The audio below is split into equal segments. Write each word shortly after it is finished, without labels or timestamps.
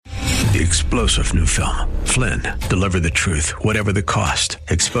The explosive new film, Flynn, deliver the truth, whatever the cost,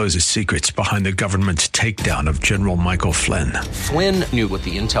 exposes secrets behind the government's takedown of General Michael Flynn. Flynn knew what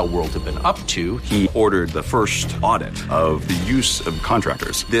the intel world had been up to. He ordered the first audit of the use of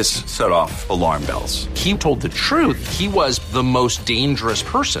contractors. This set off alarm bells. He told the truth. He was the most dangerous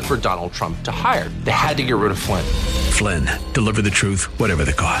person for Donald Trump to hire. They had to get rid of Flynn. Flynn, deliver the truth, whatever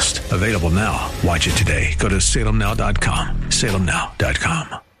the cost. Available now. Watch it today. Go to salemnow.com.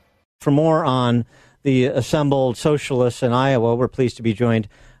 salemnow.com. For more on the assembled socialists in Iowa, we're pleased to be joined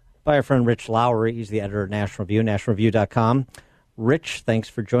by our friend Rich Lowry. He's the editor of National Review, nationalreview.com. Rich, thanks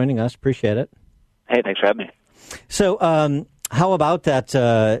for joining us. Appreciate it. Hey, thanks for having me. So how about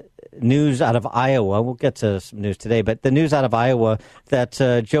that news out of Iowa? We'll get to some news today, but the news out of Iowa that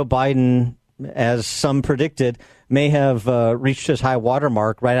Joe Biden, as some predicted, may have reached his high water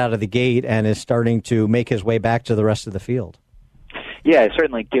mark right out of the gate and is starting to make his way back to the rest of the field. Yeah, he's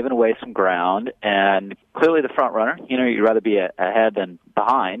certainly given away some ground, and clearly the front runner. You know, you'd rather be ahead than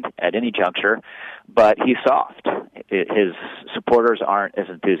behind at any juncture, but he's soft. His supporters aren't as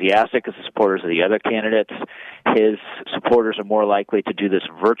enthusiastic as the supporters of the other candidates. His supporters are more likely to do this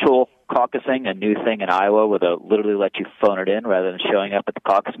virtual caucusing, a new thing in Iowa where they'll literally let you phone it in rather than showing up at the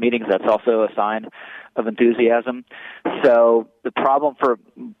caucus meetings. That's also a sign of enthusiasm. So the problem for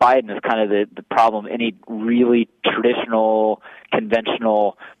Biden is kind of the problem any really traditional,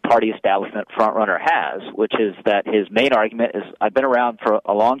 conventional party establishment frontrunner has, which is that his main argument is, I've been around for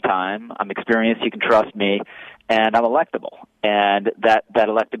a long time, I'm experienced, you can trust me, and I'm electable. And that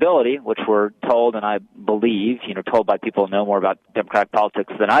electability, which we're told, and I believe, told by people who know more about Democratic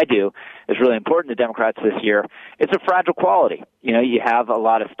politics than I do, is really important to Democrats this year. It's a fragile quality. You have a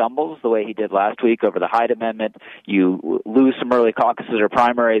lot of stumbles, the way he did last week over the Hyde Amendment. You lose some early caucuses or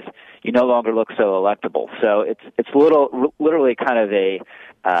primaries. You no longer look so electable. So it's literally kind of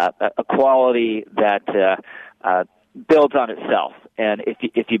a quality that builds on itself. And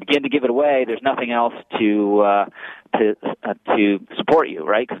if you begin to give it away, there's nothing else to support you,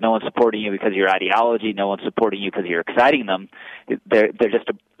 right? Because no one's supporting you because of your ideology. No one's supporting you because you're exciting them. They're just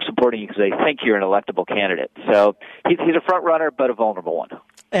supporting you because they think you're an electable candidate. So he's a front runner, but a vulnerable one.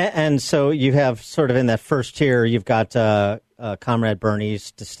 And so you have sort of in that first tier, you've got Comrade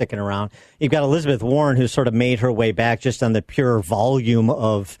Bernie's sticking around. You've got Elizabeth Warren, who's sort of made her way back just on the pure volume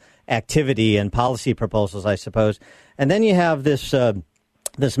of activity and policy proposals, I suppose. And then you have this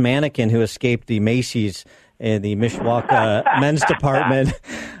mannequin who escaped the Macy's in the Mishawaka men's department,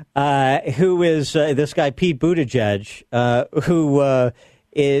 who is this guy, Pete Buttigieg, who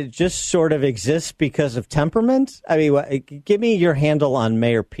it just sort of exists because of temperament. I mean, give me your handle on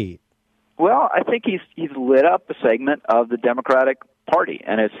Mayor Pete. Well, I think he's lit up a segment of the Democratic Party,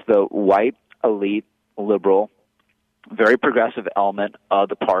 and it's the white, elite, liberal, very progressive element of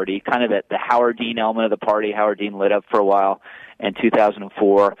the party, kind of the Howard Dean element of the party. Howard Dean lit up for a while in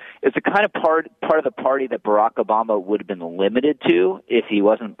 2004. It's the kind of part of the party that Barack Obama would have been limited to if he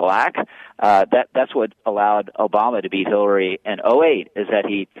wasn't black. That's what allowed Obama to beat Hillary in 2008, is that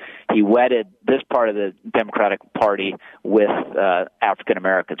he wedded this part of the Democratic Party with African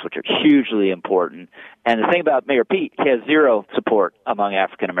Americans, which are hugely important. And the thing about Mayor Pete, he has zero support among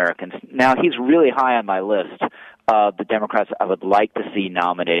African Americans. Now, he's really high on my list of the Democrats I would like to see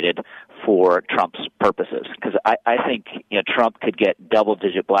nominated for Trump's purposes, because I think Trump could get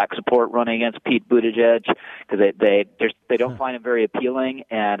double-digit black support running against Pete Buttigieg, because they don't find him very appealing,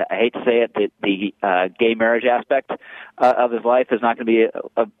 and I hate to say it, the gay marriage aspect of his life is not going to be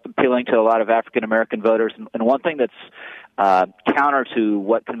appealing to a lot of African American voters. And one thing that's counter to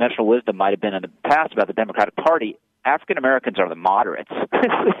what conventional wisdom might have been in the past about the Democratic Party, African Americans are the moderates.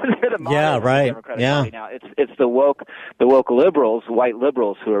 They're the moderates. Yeah, right. Of the Democratic Party now. It's the woke liberals, white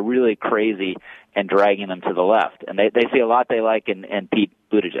liberals, who are really crazy and dragging them to the left. And they see a lot they like in Pete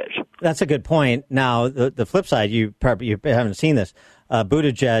Buttigieg. That's a good point. Now, the flip side, you haven't seen this.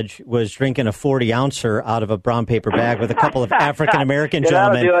 Buttigieg was drinking a 40-ouncer out of a brown paper bag with a couple of African-American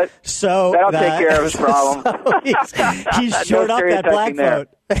gentlemen. That'll do it. So that'll take care of his problem. So he's shored up that black vote.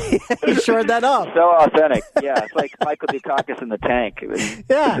 He shored that up. So authentic. Yeah, it's like Michael Dukakis in the tank.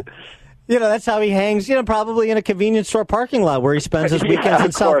 Yeah. That's how he hangs, probably in a convenience store parking lot where he spends his weekends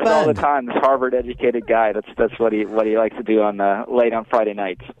in South Bend. All the time. This Harvard-educated guy. That's what he likes to do on late on Friday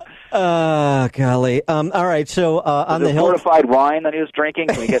nights. Golly. All right. So on the Hill, fortified wine that he was drinking.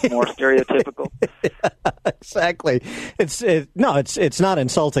 Can we get more stereotypical? Yeah, exactly. It's not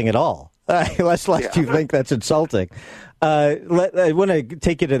insulting at all. Let's let you think that's insulting. I want to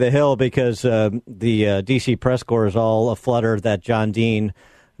take you to the Hill because the D.C. press corps is all aflutter that John Dean,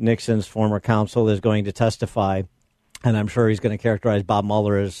 Nixon's former counsel, is going to testify And I'm sure he's going to characterize Bob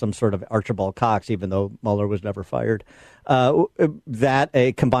Mueller as some sort of Archibald Cox, even though Mueller was never fired.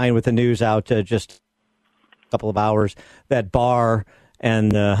 That combined with the news out just a couple of hours that Barr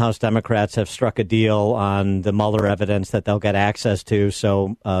and the House Democrats have struck a deal on the Mueller evidence that they'll get access to,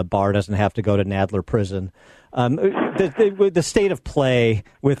 so Barr doesn't have to go to Nadler prison. The state of play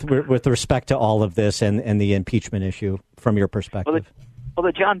with respect to all of this and the impeachment issue from your perspective. Well,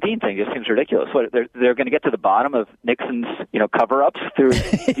 the John Dean thing just seems ridiculous. What, they're going to get to the bottom of Nixon's, cover-ups through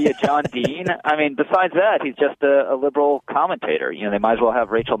via John Dean? I mean, besides that, he's just a liberal commentator. They might as well have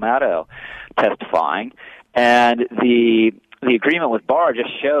Rachel Maddow testifying. And the agreement with Barr just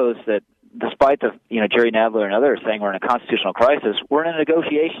shows that despite the, Jerry Nadler and others saying we're in a constitutional crisis, we're in a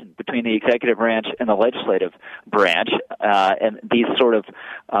negotiation between the executive branch and the legislative branch. And these sort of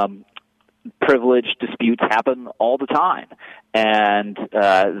privilege disputes happen all the time. And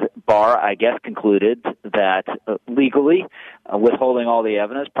Barr, I guess, concluded that legally withholding all the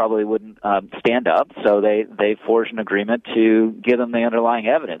evidence probably wouldn't stand up, so they forged an agreement to give them the underlying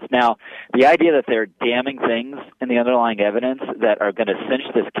evidence. Now, the idea that there are damning things in the underlying evidence that are going to cinch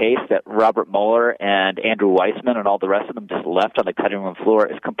this case that Robert Mueller and Andrew Weissman and all the rest of them just left on the cutting room floor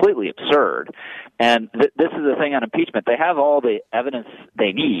is completely absurd. And this is the thing on impeachment. They have all the evidence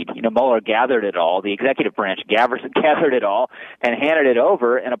they need. Mueller gathered it all. The executive branch gathered it all and handed it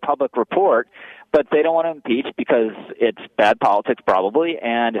over in a public report, but they don't want to impeach because it's bad politics probably,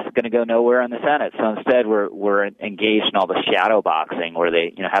 and it's going to go nowhere in the Senate. So instead, we're engaged in all the shadow boxing where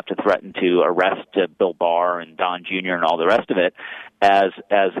they have to threaten to arrest Bill Barr and Don Jr. and all the rest of it as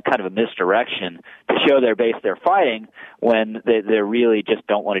a kind of a misdirection to show their base they're fighting when they really just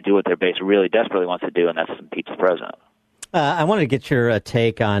don't want to do what their base really desperately wants to do, and that's impeach the president. I wanted to get your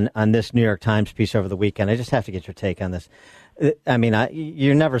take on this New York Times piece over the weekend. I just have to get your take on this. I mean,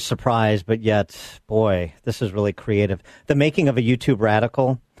 you're never surprised, but yet, boy, this is really creative. The making of a YouTube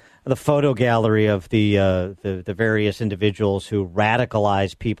radical, the photo gallery of the various individuals who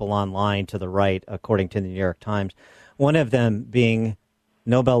radicalize people online to the right, according to the New York Times. One of them being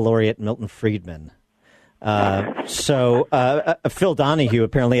Nobel laureate Milton Friedman. So Phil Donahue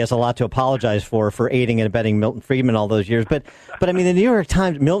apparently has a lot to apologize for aiding and abetting Milton Friedman all those years. But I mean, the New York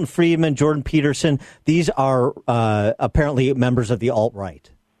Times, Milton Friedman, Jordan Peterson, these are apparently members of the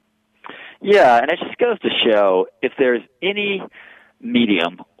alt-right. Yeah, and it just goes to show if there's any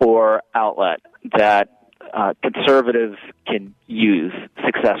medium or outlet that conservatives can use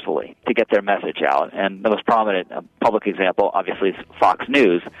successfully to get their message out, and the most prominent public example, obviously, is Fox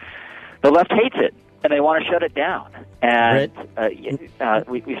News, the left hates it. And they want to shut it down. And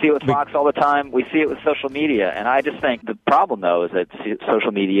we see it with Fox all the time. We see it with social media. And I just think the problem, though, is that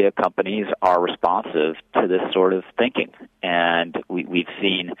social media companies are responsive to this sort of thinking. And we've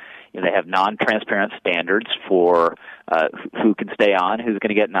seen they have non-transparent standards for who can stay on, who's going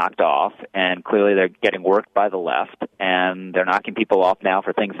to get knocked off. And clearly they're getting worked by the left. And they're knocking people off now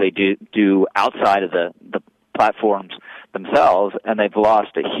for things they do outside of the platforms themselves. And they've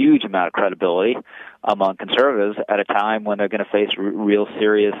lost a huge amount of credibility among conservatives at a time when they're going to face real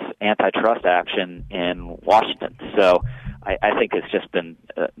serious antitrust action in Washington. So I think it's just been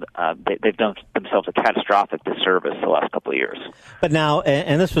they've done themselves a catastrophic disservice the last couple of years. But now,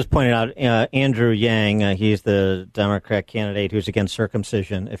 and this was pointed out, Andrew Yang, he's the Democrat candidate who's against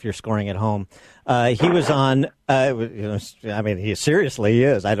circumcision, if you're scoring at home. He was on, I mean, he seriously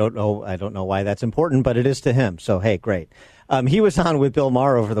is. I don't know why that's important, but it is to him. So, hey, great. He was on with Bill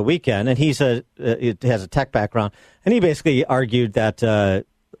Maher over the weekend, and he has a tech background, and he basically argued that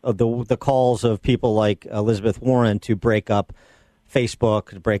the calls of people like Elizabeth Warren to break up Facebook,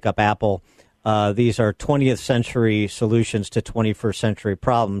 to break up Apple, these are 20th century solutions to 21st century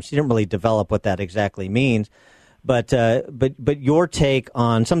problems. He didn't really develop what that exactly means, but your take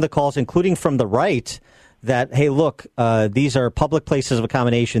on some of the calls, including from the right, that hey, look, these are public places of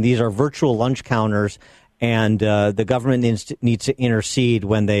accommodation, these are virtual lunch counters. And the government needs to intercede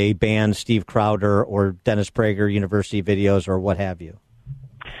when they ban Steve Crowder or Dennis Prager university videos or what have you.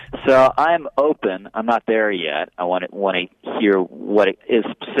 So I'm open. I'm not there yet. I want to hear what it is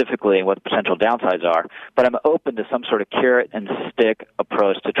specifically and what the potential downsides are. But I'm open to some sort of carrot and stick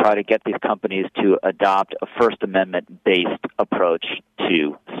approach to try to get these companies to adopt a First Amendment-based approach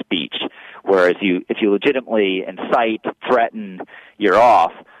to speech. Whereas if you legitimately incite, threaten, you're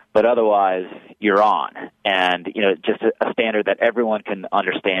off. But otherwise, you're on. And, just a standard that everyone can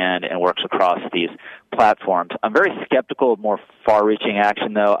understand and works across these platforms. I'm very skeptical of more far-reaching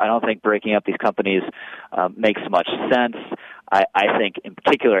action, though. I don't think breaking up these companies makes much sense. I think, in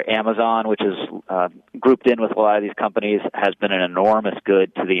particular, Amazon, which is grouped in with a lot of these companies, has been an enormous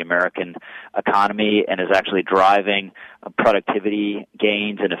good to the American economy and is actually driving productivity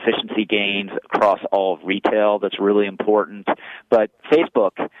gains and efficiency gains across all of retail. That's really important. But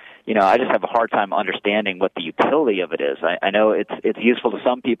Facebook, I just have a hard time understanding what the utility of it is. I know it's useful to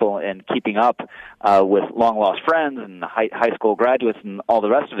some people in keeping up with long-lost friends and high school graduates and all the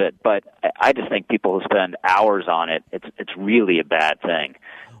rest of it, but I just think people who spend hours on it, it's really a bad thing.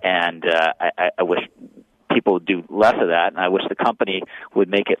 And I wish people would do less of that, and I wish the company would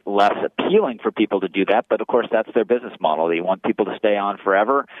make it less appealing for people to do that. But, of course, that's their business model. They want people to stay on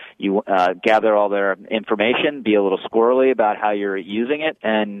forever. You gather all their information, be a little squirrely about how you're using it,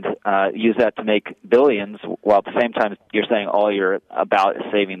 and use that to make billions, while at the same time you're saying all you're about is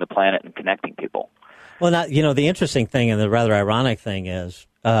saving the planet and connecting people. Well, the interesting thing and the rather ironic thing is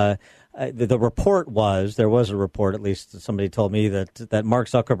the report was, there was a report, at least somebody told me, that Mark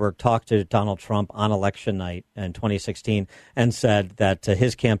Zuckerberg talked to Donald Trump on election night in 2016 and said that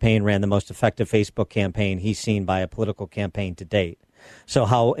his campaign ran the most effective Facebook campaign he's seen by a political campaign to date. So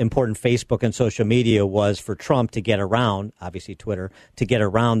how important Facebook and social media was for Trump to get around, obviously Twitter, to get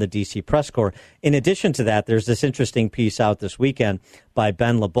around the D.C. press corps. In addition to that, there's this interesting piece out this weekend by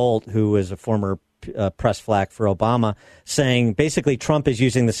Ben LeBolt, who is a former press flack for Obama, saying basically Trump is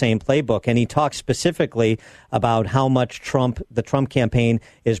using the same playbook. And he talks specifically about how much the Trump campaign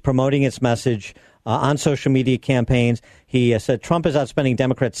is promoting its message on social media campaigns. He said Trump is outspending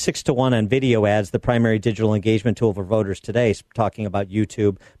Democrats 6-1 on video ads, the primary digital engagement tool for voters today, talking about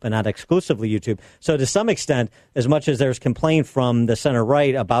YouTube, but not exclusively YouTube. So to some extent, as much as there's complaint from the center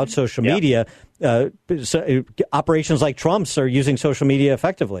right about social media, operations like Trump's are using social media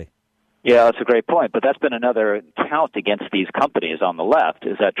effectively. Yeah, that's a great point. But that's been another count against these companies on the left,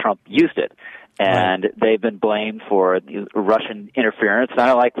 is that Trump used it. And they've been blamed for Russian interference. I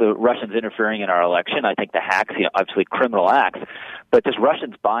don't like the Russians interfering in our election. I think the hacks, obviously criminal acts. But just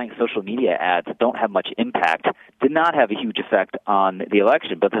Russians buying social media ads that don't have much impact did not have a huge effect on the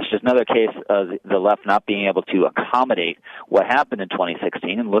election. But this is just another case of the left not being able to accommodate what happened in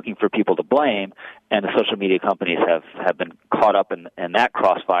 2016 and looking for people to blame. And the social media companies have been caught up in that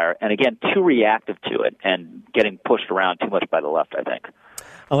crossfire. And again, too reactive to it and getting pushed around too much by the left, I think.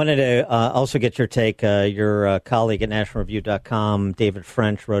 I wanted to also get your take. Your colleague at NationalReview.com, David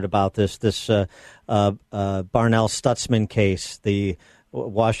French, wrote about this Barnell Stutzman case, the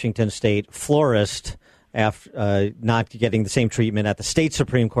Washington State florist, after not getting the same treatment at the state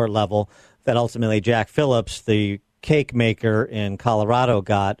Supreme Court level that ultimately Jack Phillips, the cake maker in Colorado,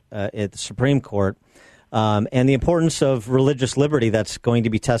 got at the Supreme Court. And the importance of religious liberty that's going to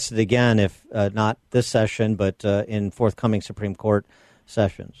be tested again, if not this session, but in forthcoming Supreme Court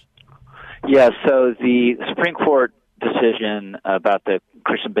sessions. Yeah, so the Supreme Court decision about the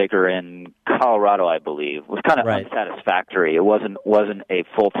Christian baker in Colorado, I believe, was kind of unsatisfactory. It wasn't a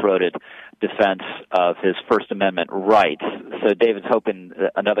full-throated defense of his First Amendment rights. So David's hoping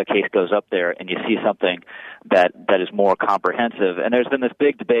that another case goes up there and you see something that is more comprehensive. And there's been this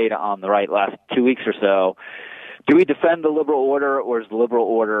big debate on the right last 2 weeks or so. Do we defend the liberal order, or is the liberal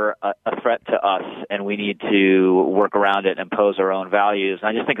order a threat to us, and we need to work around it and impose our own values? And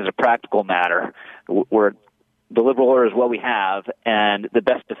I just think as a practical matter, the liberal order is what we have, and the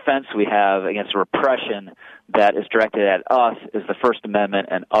best defense we have against repression that is directed at us is the First Amendment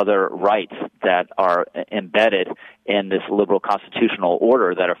and other rights that are embedded in this liberal constitutional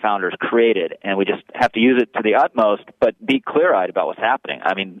order that our founders created. And we just have to use it to the utmost, but be clear-eyed about what's happening.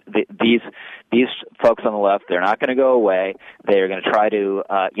 I mean, these folks on the left, they're not going to go away. They are going to try to,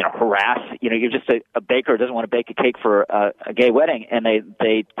 harass. You're just a baker who doesn't want to bake a cake for a gay wedding, and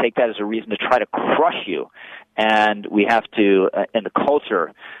they take that as a reason to try to crush you. And we have to, in the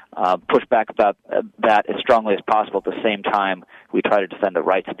culture, push back about that as strongly as possible. At the same time, we try to defend the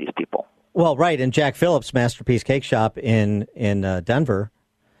rights of these people. Well, right. And Jack Phillips, Masterpiece Cake Shop in Denver,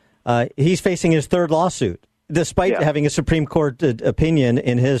 he's facing his third lawsuit. Despite having a Supreme Court opinion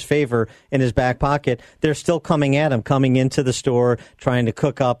in his favor in his back pocket, they're still coming at him, coming into the store, trying to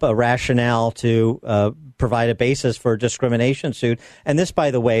cook up a rationale to provide a basis for a discrimination suit. And this,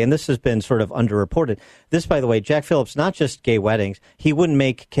 by the way, and this has been sort of underreported, this, by the way, Jack Phillips, not just gay weddings. He wouldn't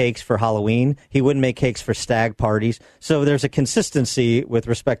make cakes for Halloween. He wouldn't make cakes for stag parties. So there's a consistency with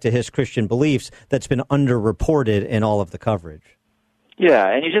respect to his Christian beliefs that's been underreported in all of the coverage. Yeah,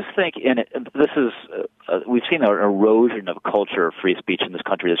 and you just think we've seen an erosion of culture of free speech in this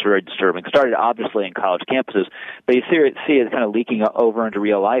country that's very disturbing. Started obviously in college campuses, but you see it kind of leaking over into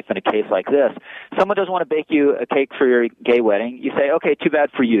real life in a case like this. Someone doesn't want to bake you a cake for your gay wedding. You say, okay, too bad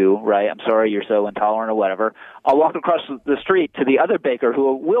for you, right? I'm sorry you're so intolerant or whatever. I'll walk across the street to the other baker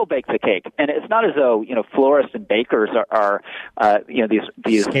who will bake the cake. And it's not as though, florists and bakers are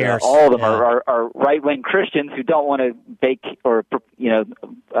these all of them are right-wing Christians who don't want to bake or,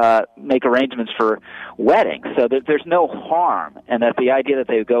 make arrangements for weddings. So there's no harm. And that the idea that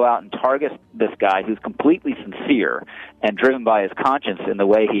they would go out and target this guy who's completely sincere and driven by his conscience in the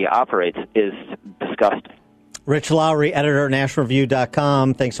way he operates is disgusting. Rich Lowry, editor at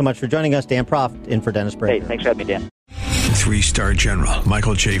NationalReview.com. Thanks so much for joining us. Dan Proft in for Dennis Prager. Hey, thanks for having me, Dan. 3-star General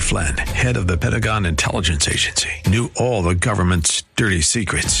Michael J. Flynn, head of the Pentagon Intelligence Agency, knew all the government's dirty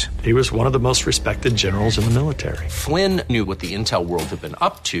secrets. He was one of the most respected generals in the military. Flynn knew what the intel world had been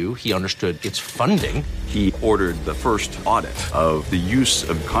up to. He understood its funding. He ordered the first audit of the use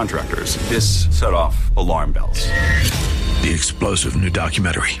of contractors. This set off alarm bells. The explosive new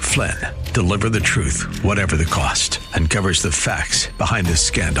documentary, Flynn, Deliver the Truth, Whatever the Cost, uncovers the facts behind this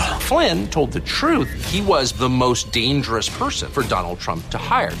scandal. Flynn told the truth. He was the most dangerous person for Donald Trump to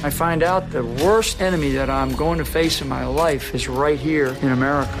hire. I find out the worst enemy that I'm going to face in my life is right here in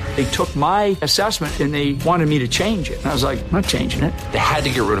America. They took my assessment and they wanted me to change it. And I was like, I'm not changing it. They had to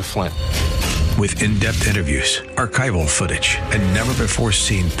get rid of Flynn. With in-depth interviews, archival footage, and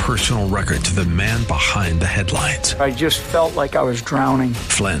never-before-seen personal records of the man behind the headlines. I just felt like I was drowning.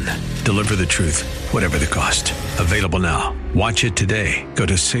 Flynn, Deliver the Truth, Whatever the Cost. Available now. Watch it today. Go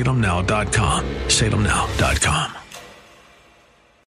to salemnow.com. salemnow.com.